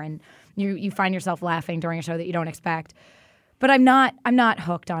there, and you find yourself laughing during a show that you don't expect. But I'm not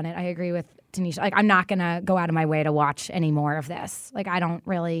hooked on it. I agree with Tanisha. Like I'm not gonna go out of my way to watch any more of this. Like I don't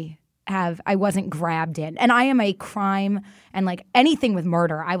really I wasn't grabbed in, and I am a crime and like anything with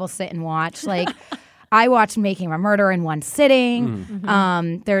murder, I will sit and watch. Like I watched Making a Murder in one sitting.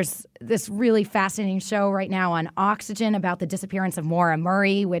 There's this really fascinating show right now on Oxygen about the disappearance of Maura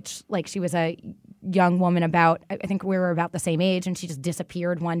Murray, which like she was a young woman about, I think we were about the same age, and she just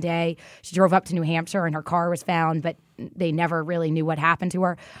disappeared one day. She drove up to New Hampshire and her car was found, but they never really knew what happened to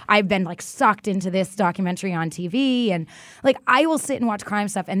her. I've been like sucked into this documentary on TV, and like I will sit and watch crime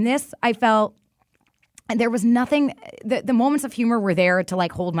stuff. And this, I felt, and there was nothing, the moments of humor were there to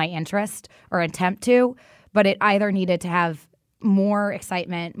like hold my interest or attempt to, but it either needed to have more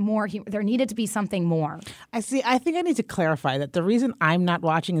excitement, more humor. There needed to be something more. I think I need to clarify that the reason I'm not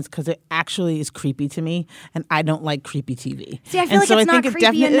watching is because it actually is creepy to me, and I don't like creepy TV. See, I feel like it's not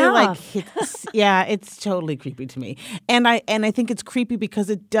creepy enough. It's totally creepy to me, and I think it's creepy because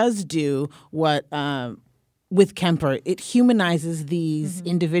it does do what. With Kemper, it humanizes these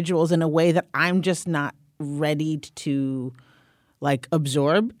individuals in a way that I'm just not ready to like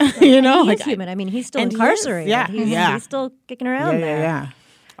absorb. He's human. I mean, he's still incarcerated. He's still kicking around there. Yeah.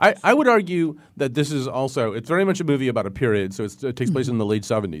 I would argue that this is also, it's very much a movie about a period, so it takes place in the late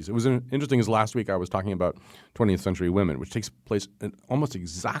 70s. It was interesting as last week I was talking about 20th Century Women, which takes place at almost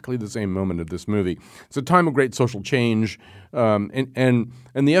exactly the same moment of this movie. It's a time of great social change, and the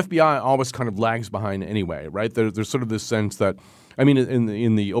FBI always kind of lags behind anyway, right? There's sort of this sense that, I mean,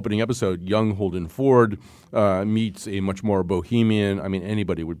 in the opening episode, young Holden Ford meets a much more bohemian. I mean,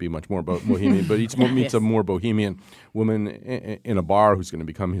 anybody would be much more bohemian, but he meets a more bohemian woman in a bar who's going to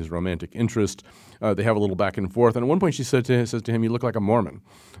become his romantic interest. They have a little back and forth, and at one point she says to him, "You look like a Mormon,"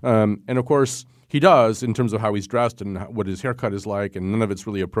 and of course he does in terms of how he's dressed and what his haircut is like, and none of it's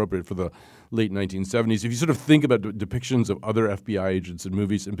really appropriate for the late 1970s. If you sort of think about depictions of other FBI agents in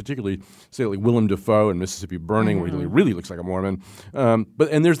movies, and particularly, say, like Willem Dafoe in Mississippi Burning, where he really looks like a Mormon, and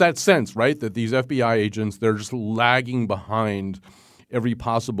there's that sense, right, that these FBI agents, they're just lagging behind every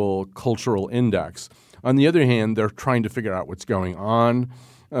possible cultural index. On the other hand, they're trying to figure out what's going on.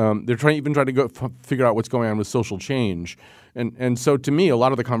 They're trying to figure out what's going on with social change. And so to me, a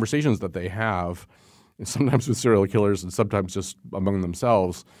lot of the conversations that they have, sometimes with serial killers and sometimes just among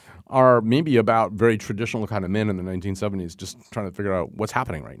themselves, are maybe about very traditional kind of men in the 1970s just trying to figure out what's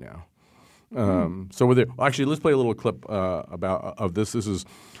happening right now. Actually, let's play a little clip of this.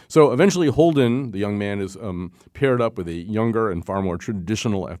 So eventually Holden, the young man, is paired up with a younger and far more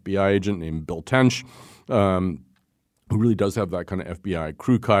traditional FBI agent named Bill Tench, who really does have that kind of FBI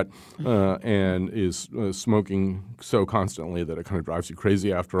crew cut and is smoking so constantly that it kind of drives you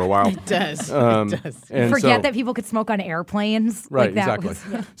crazy after a while. It does. It does. Forget that people could smoke on airplanes. Right, like that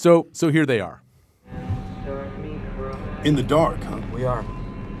exactly. So here they are. In the dark, huh? We are.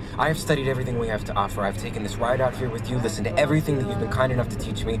 I have studied everything we have to offer. I've taken this ride out here with you, listened to everything that you've been kind enough to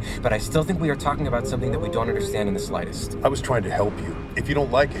teach me, but I still think we are talking about something that we don't understand in the slightest. I was trying to help you. If you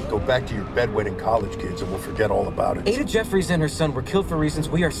don't like it, go back to your bedwetting college kids and we'll forget all about it. Ada Jeffries and her son were killed for reasons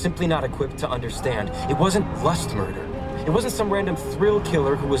we are simply not equipped to understand. It wasn't lust murder. It wasn't some random thrill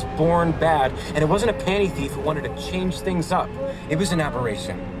killer who was born bad, and it wasn't a panty thief who wanted to change things up. It was an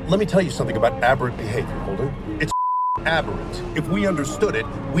aberration. Let me tell you something about aberrant behavior, Holden. It's aberrant. If we understood it,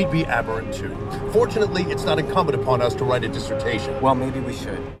 we'd be aberrant too. Fortunately, it's not incumbent upon us to write a dissertation. Well, maybe we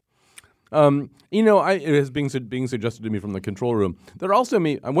should. It is being suggested to me from the control room that also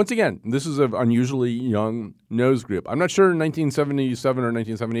once again, this is an unusually young nose group. I'm not sure 1977 or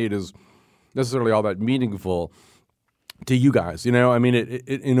 1978 is necessarily all that meaningful to you guys. It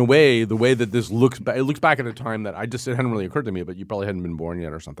in a way, the way that this looks back at a time that it hadn't really occurred to me, but you probably hadn't been born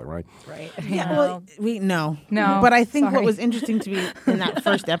yet or something, right? Right. Yeah. Well, no. But I think what was interesting to me in that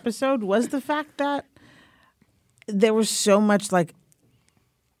first episode was the fact that there was so much like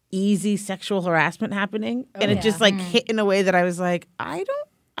easy sexual harassment happening, and it just like hit in a way that I was like, I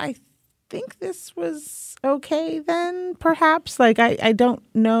think this was okay then, perhaps. Like I don't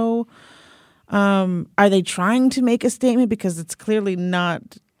know. Are they trying to make a statement? Because it's clearly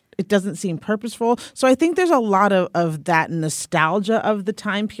not, it doesn't seem purposeful. So I think there's a lot of that nostalgia of the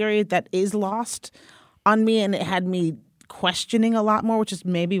time period that is lost on me, and it had me questioning a lot more, which is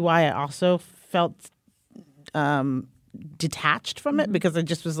maybe why I also felt detached from it, because I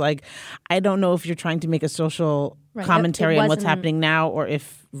just was like, I don't know if you're trying to make a social commentary on what's happening now, or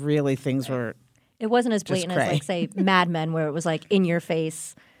if really things were. It wasn't as blatant as, like, say, Mad Men, where it was like in your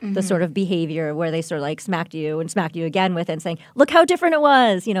face, the sort of behavior where they sort of like smacked you again with it and saying, look how different it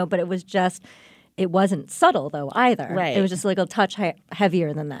was, but it was just, it wasn't subtle though either. Right. It was just like a touch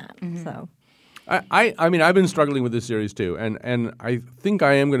heavier than that. So. I mean, I've been struggling with this series too, and I think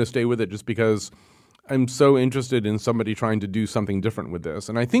I am going to stay with it just because I'm so interested in somebody trying to do something different with this.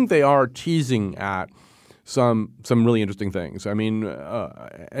 And I think they are teasing at some really interesting things. I mean,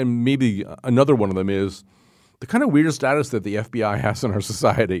 and maybe another one of them is the kind of weird status that the FBI has in our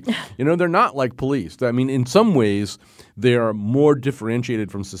society. They're not like police. I mean, in some ways, they are more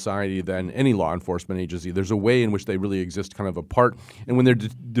differentiated from society than any law enforcement agency. There's a way in which they really exist kind of apart. And when they're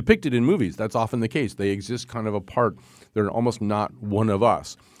depicted in movies, that's often the case. They exist kind of apart. They're almost not one of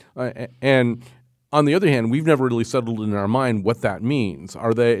us. And on the other hand, we've never really settled in our mind what that means.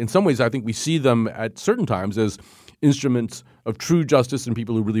 Are they, in some ways, I think we see them at certain times as instruments of true justice and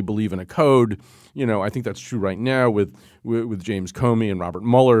people who really believe in a code. I think that's true right now with James Comey and Robert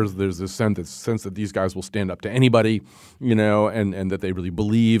Mueller. There's this sense that these guys will stand up to anybody, and that they really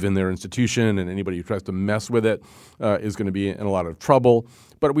believe in their institution, and anybody who tries to mess with it is going to be in a lot of trouble.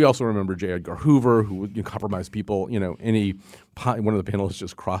 But we also remember J. Edgar Hoover, who would compromise people. One of the panelists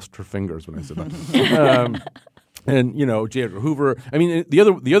just crossed her fingers when I said that. And J. Edgar Hoover. I mean,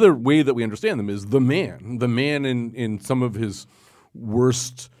 the other way that we understand them is the man in some of his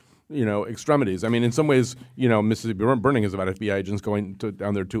worst extremities. I mean, in some ways, Mississippi Burning is about FBI agents going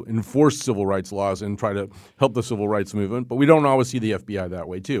down there to enforce civil rights laws and try to help the civil rights movement. But we don't always see the FBI that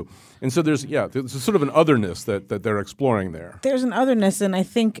way too. And so there's sort of an otherness that they're exploring there. There's an otherness, and I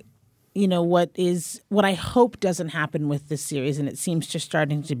think what I hope doesn't happen with this series, and it seems just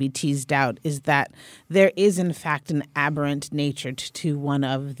starting to be teased out, is that there is in fact an aberrant nature to one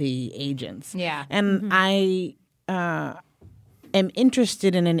of the agents. Yeah. And I am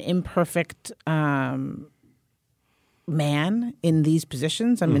interested in an imperfect man in these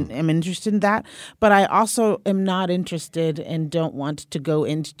positions. I'm interested in that. But I also am not interested and don't want to go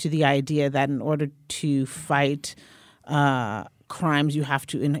into the idea that in order to fight crimes, you have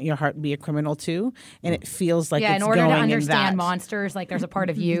to, in your heart, be a criminal too. And it feels like it's in order to going understand in that. monsters, like there's a part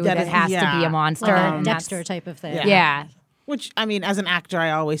of you That that is- has yeah. to be a monster. Like a and that's- Dexter type of thing. Yeah. Which, I mean, as an actor,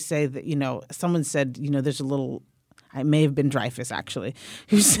 I always say that, someone said, there's a little, I may have been Dreyfus actually,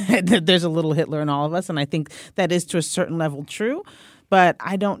 who said that there's a little Hitler in all of us. And I think that is to a certain level true. But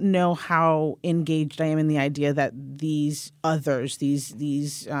I don't know how engaged I am in the idea that these others,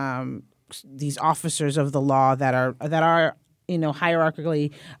 these officers of the law that are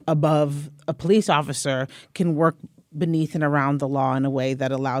hierarchically above a police officer can work beneath and around the law in a way that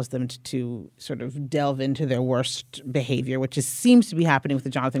allows them to sort of delve into their worst behavior, which seems to be happening with the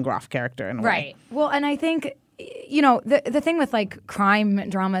Jonathan Groff character in a way. Right. Well, and I think, the thing with like crime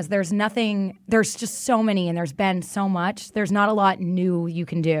dramas, there's just so many and there's been so much. There's not a lot new you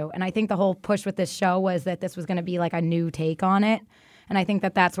can do. And I think the whole push with this show was that this was going to be like a new take on it. And I think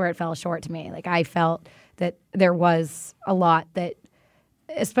that that's where it fell short to me. Like I felt that there was a lot that,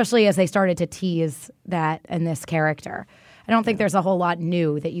 especially as they started to tease that in this character. I don't think there's a whole lot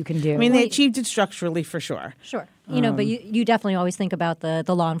new that you can do. I mean, they achieved it structurally for sure. Sure. But you definitely always think about the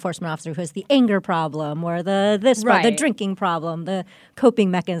law enforcement officer who has the anger problem or the drinking problem, the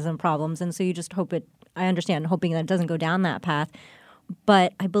coping mechanism problems. And so you just hoping that it doesn't go down that path.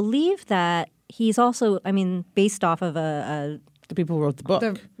 But I believe that he's also, based off of the people who wrote the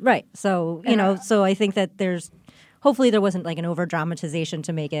book. Right. So, so I think that hopefully there wasn't like an over dramatization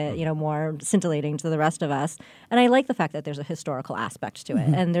to make it, more scintillating to the rest of us. And I like the fact that there's a historical aspect to it.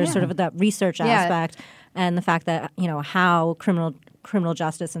 And there's sort of that research aspect and the fact that, how criminal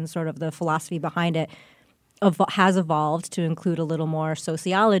justice and sort of the philosophy behind it has evolved to include a little more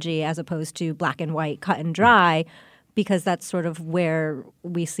sociology as opposed to black and white, cut and dry. Because that's sort of where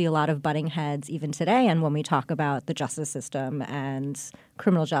we see a lot of butting heads even today and when we talk about the justice system and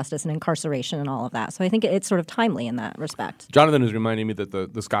criminal justice and incarceration and all of that. So I think it's sort of timely in that respect. Jonathan is reminding me that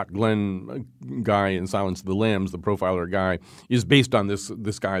the Scott Glenn guy in Silence of the Lambs, the profiler guy, is based on this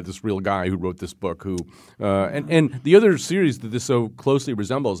real guy who wrote this book. And the other series that this so closely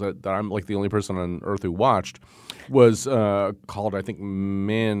resembles that I'm like the only person on earth who watched was called, I think,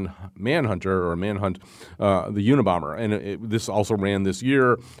 Manhunter or Manhunt, the Unabomber. And this also ran this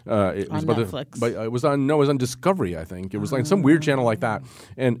year. It was on Netflix. It was on Discovery, I think. It was like some weird channel like that.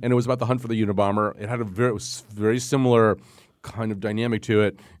 And it was about the hunt for the Unabomber. It had a very similar kind of dynamic to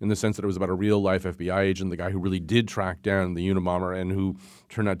it in the sense that it was about a real-life FBI agent, the guy who really did track down the Unabomber and who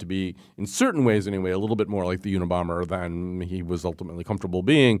turned out to be, in certain ways anyway, a little bit more like the Unabomber than he was ultimately comfortable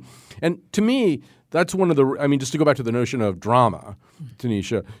being. And to me, that's one of the – just to go back to the notion of drama,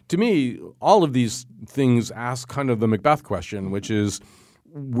 Tanisha, to me, all of these things ask kind of the Macbeth question, which is,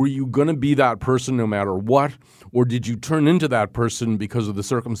 were you going to be that person no matter what, or did you turn into that person because of the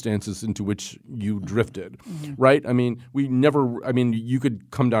circumstances into which you drifted, right? You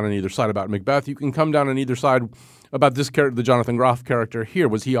could come down on either side about Macbeth. You can come down on either side about this character, the Jonathan Groff character here.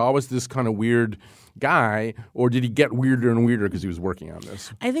 Was he always this kind of weird guy, or did he get weirder and weirder because he was working on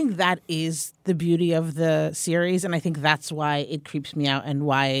this? I think that is the beauty of the series, and I think that's why it creeps me out and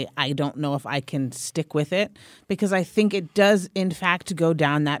why I don't know if I can stick with it, because I think it does, in fact, go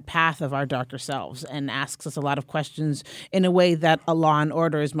down that path of our darker selves and asks us a lot of questions in a way that a Law and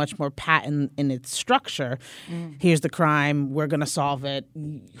Order is much more pat in its structure. Here's the crime, we're going to solve it,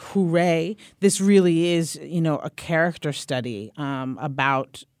 hooray. This really is, a character study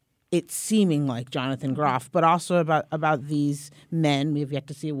about it seeming like Jonathan Groff, but also about these men. We have yet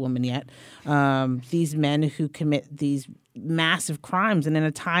to see a woman yet. These men who commit these massive crimes, and in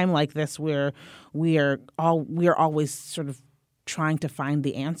a time like this, where we are always sort of trying to find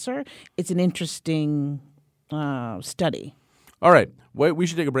the answer. It's an interesting study. All right. We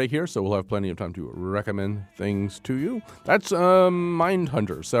should take a break here, so we'll have plenty of time to recommend things to you. That's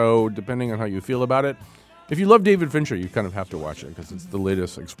Mindhunter. So depending on how you feel about it, if you love David Fincher, you kind of have to watch it because it's the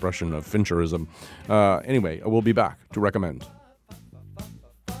latest expression of Fincherism. Anyway, we'll be back to recommend.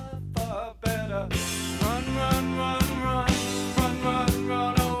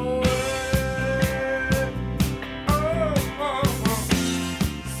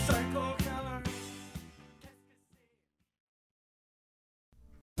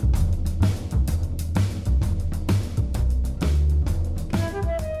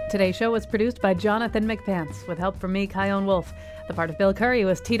 Today's show was produced by Jonathan McPants with help from me, Kyone Wolf. The part of Bill Curry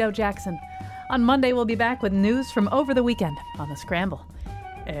was Tito Jackson. On Monday, we'll be back with news from over the weekend on The Scramble.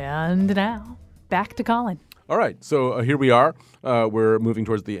 And now, back to Colin. All right, so here we are. We're moving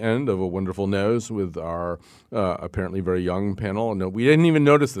towards the end of A Wonderful Nose with our apparently very young panel. No, we didn't even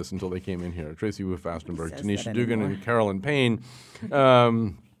notice this until they came in here. Tracy Wu Fastenberg, Tanisha Dugan, and Carolyn Payne.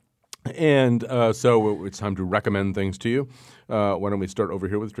 So it's time to recommend things to you. Why don't we start over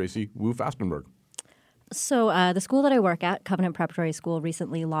here with Tracy Wu Fastenberg? So the school that I work at, Covenant Preparatory School,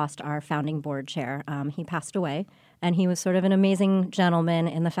 recently lost our founding board chair. He passed away, and he was sort of an amazing gentleman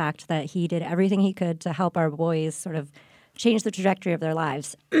in the fact that he did everything he could to help our boys sort of change the trajectory of their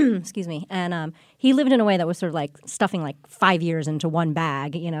lives. Excuse me. And he lived in a way that was sort of like stuffing like 5 years into one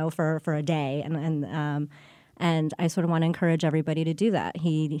bag, for a day. And I sort of want to encourage everybody to do that.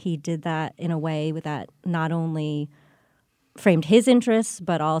 He did that in a way that not only framed his interests,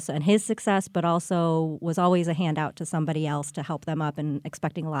 but also and his success, but also was always a handout to somebody else to help them up, and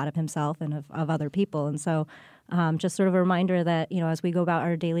expecting a lot of himself and of other people. And so, just sort of a reminder that as we go about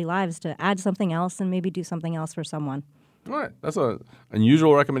our daily lives, to add something else and maybe do something else for someone. All right, that's an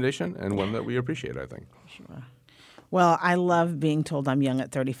unusual recommendation and one that we appreciate, I think. Sure. Well, I love being told I'm young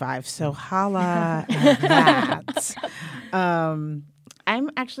at 35, so holla at that. I'm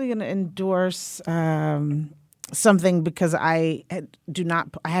actually going to endorse something because I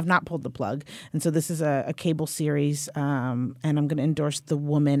have not pulled the plug, and so this is a cable series, and I'm going to endorse The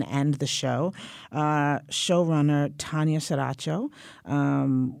Woman and the Show. Showrunner Tanya Saracho,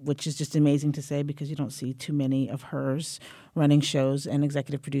 which is just amazing to say because you don't see too many of hers running shows and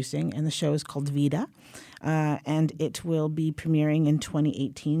executive producing, and the show is called Vida, and it will be premiering in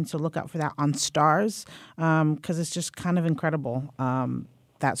 2018, so look out for that on Starz, because it's just kind of incredible,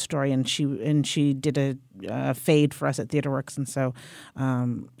 that story, and she did a fade for us at TheaterWorks, and so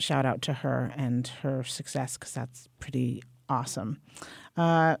shout out to her and her success because that's pretty awesome.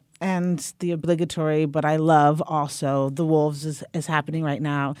 And the obligatory, but I love also, The Wolves is happening right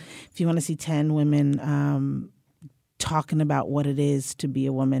now. If you want to see 10 women talking about what it is to be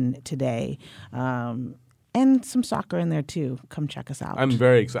a woman today, and some soccer in there too. Come check us out. I'm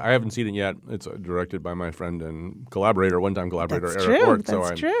very excited. I haven't seen it yet. It's directed by my friend and one-time collaborator, That's Eric true. Ort. That's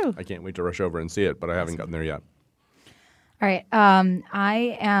so true. I can't wait to rush over and see it, but I haven't gotten there yet. All right.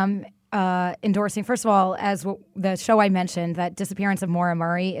 I am endorsing, first of all, as the show I mentioned, that Disappearance of Maura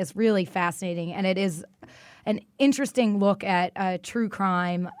Murray is really fascinating, and it is an interesting look at true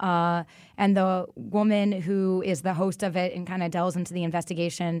crime, and the woman who is the host of it and kind of delves into the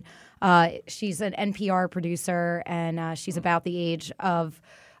investigation. She's an NPR producer, and she's about the age of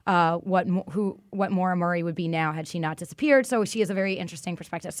what Maura Murray would be now had she not disappeared. So she has a very interesting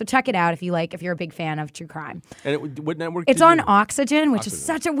perspective. So check it out if you're a big fan of true crime. And what network? It's on Oxygen, which is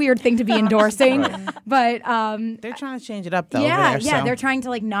such a weird thing to be endorsing, but they're trying to change it up though. Yeah, over there, they're trying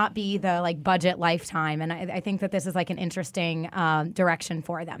to not be the budget Lifetime, and I think that this is an interesting direction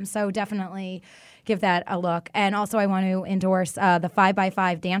for them. So definitely give that a look. And also I want to endorse the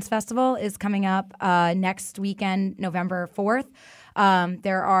 5x5 Dance Festival is coming up next weekend, November 4th.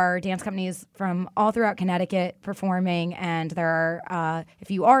 There are dance companies from all throughout Connecticut performing, and there are, if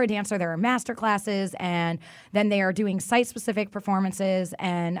you are a dancer, there are master classes, and then they are doing site-specific performances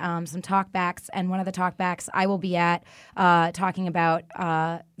and some talkbacks. And one of the talkbacks I will be at talking about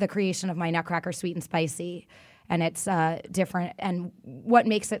the creation of my Nutcracker Sweet and Spicy, and it's different, and what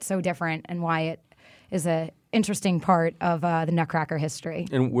makes it so different, and why it is a interesting part of the Nutcracker history.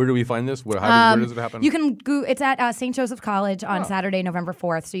 And where do we find this? Where does it happen? You can it's at St. Joseph College on Saturday, November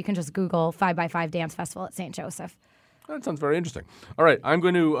 4th. So you can just Google 5x5 Dance Festival at St. Joseph. That sounds very interesting. All right, I'm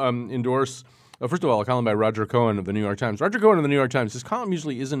going to endorse, first of all, a column by Roger Cohen of the New York Times. Roger Cohen of the New York Times, his column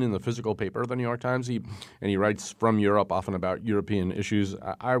usually isn't in the physical paper of the New York Times. He writes from Europe, often about European issues.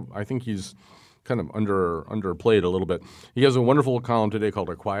 I think he's kind of underplayed a little bit. He has a wonderful column today called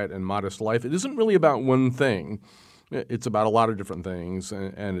A Quiet and Modest Life. It isn't really about one thing. It's about a lot of different things,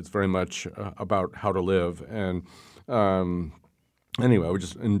 and it's very much about how to live. And anyway, I would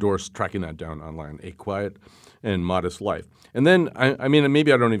just endorse tracking that down online, A Quiet and Modest Life. And then, I mean,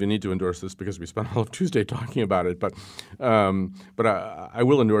 maybe I don't even need to endorse this because we spent all of Tuesday talking about it, but I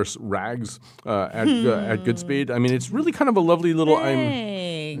will endorse Rags at Goodspeed. I mean, it's really kind of a lovely little.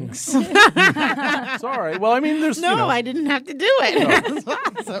 Thanks. Sorry. Well, I mean, there's I didn't have to do it.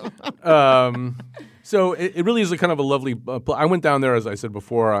 That's awesome. So it really is a kind of a lovely I went down there, as I said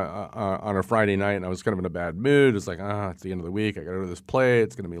before, on a Friday night, and I was kind of in a bad mood. It's like, it's the end of the week. I got to do this play.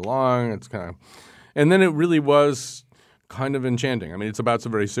 It's going to be long. It's kind of, and then it really was kind of enchanting. I mean, it's about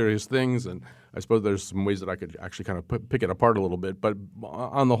some very serious things, and I suppose there's some ways that I could actually kind of pick it apart a little bit. But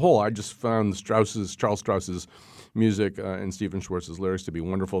on the whole, I just found Charles Strauss's music and Stephen Schwartz's lyrics to be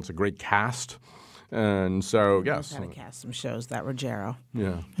wonderful. It's a great cast. And so, yes. I've cast some shows that Ruggiero.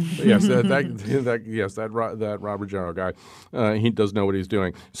 Yeah. Yes, that Rob Ruggiero guy. He does know what he's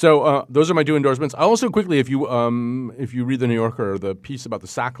doing. So those are my 2 endorsements. Also, quickly, if you read the New Yorker, the piece about the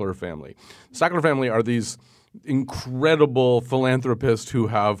Sackler family. The Sackler family are these incredible philanthropists who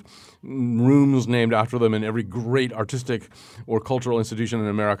have rooms named after them in every great artistic or cultural institution in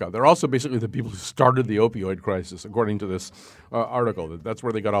America. They're also basically the people who started the opioid crisis, according to this article. That's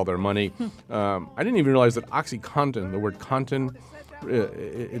where they got all their money. I didn't even realize that OxyContin, the word contin,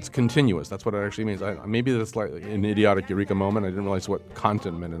 it's continuous. That's what it actually means. Maybe that's like an idiotic eureka moment. I didn't realize what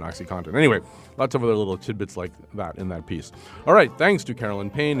contin meant in OxyContin. Anyway, lots of other little tidbits like that in that piece. All right, thanks to Carolyn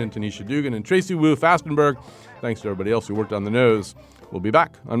Payne and Tanisha Dugan and Tracy Wu Fastenberg. Thanks to everybody else who worked on the nose. We'll be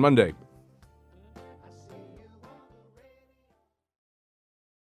back on Monday.